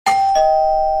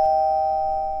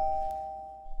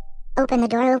Open the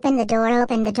door, open the door,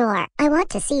 open the door. I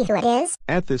want to see who it is.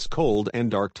 At this cold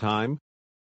and dark time?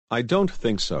 I don't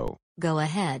think so. Go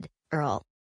ahead, Earl.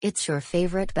 It's your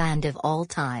favorite band of all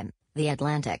time, the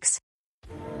Atlantics.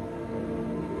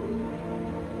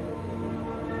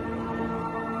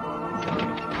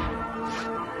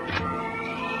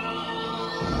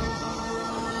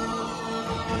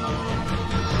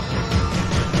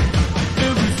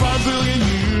 Every 5 billion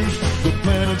years, the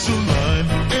planets align,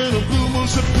 and a blue moon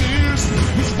appears.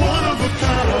 He's one of a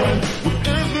kind, with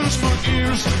antlers for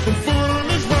ears and fun on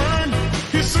his mind.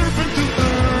 He's surfing to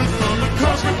Earth on the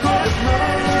cosmic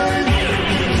pipeline.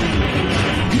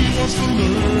 He wants to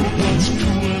learn what's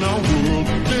cool in our world.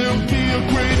 There'll be a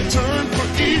great turn for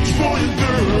each boy and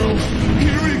girl.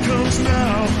 Here he comes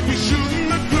now, he's shooting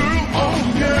the girl, oh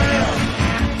yeah.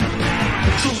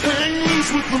 So hang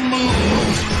loose with the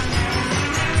moves.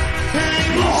 Hang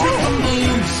loose with the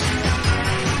moves.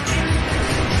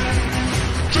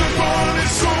 Jump on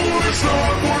his solar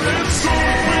starboard and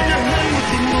soar. When you hang with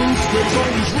the moves, there's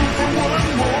always room for one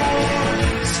more.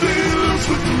 Stay loose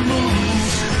with the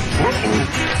moves.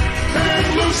 Hang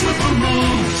loose with the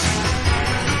moves.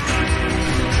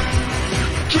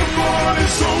 Jump on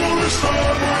his solar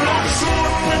starboard and soar.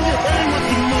 When you hang with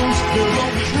the moves, there's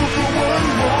always room for one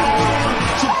more.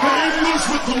 So hang loose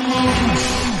with the moves.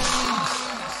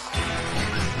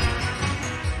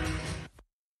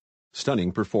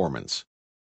 Stunning performance.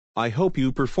 I hope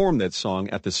you perform that song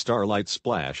at the Starlight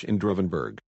Splash in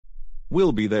Drovenburg.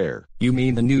 We'll be there. You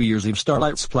mean the New Year's Eve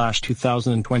Starlight Splash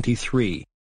 2023?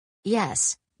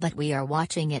 Yes, but we are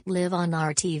watching it live on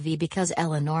our TV because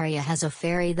Eleanoria has a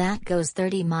ferry that goes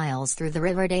 30 miles through the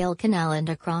Riverdale Canal and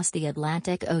across the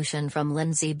Atlantic Ocean from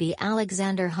Lindsay B.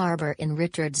 Alexander Harbor in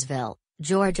Richardsville,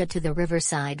 Georgia to the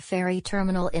Riverside Ferry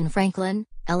Terminal in Franklin.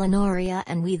 Eleanoria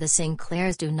and we the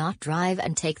Sinclairs do not drive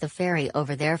and take the ferry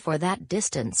over there for that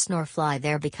distance nor fly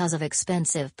there because of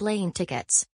expensive plane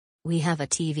tickets. We have a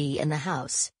TV in the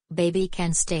house, baby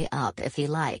can stay up if he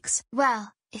likes.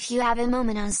 Well, if you have a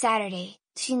moment on Saturday,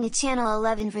 tune to Channel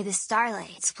 11 for the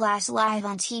Starlight Splash live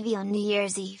on TV on New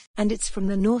Year's Eve. And it's from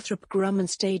the Northrop Grumman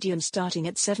Stadium starting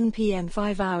at 7 p.m.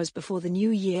 5 hours before the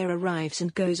new year arrives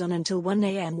and goes on until 1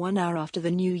 a.m. 1 hour after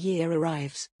the new year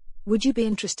arrives. Would you be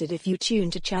interested if you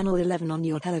tune to Channel 11 on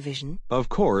your television? Of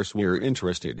course we're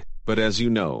interested, but as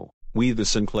you know, we the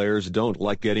Sinclairs don't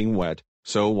like getting wet,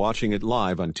 so watching it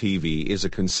live on TV is a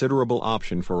considerable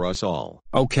option for us all.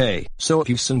 Okay, so if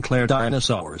you Sinclair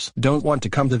dinosaurs don't want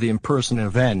to come to the in-person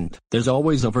event, there's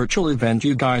always a virtual event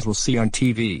you guys will see on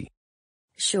TV.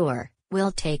 Sure,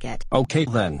 we'll take it. Okay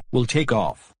then, we'll take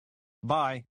off.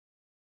 Bye.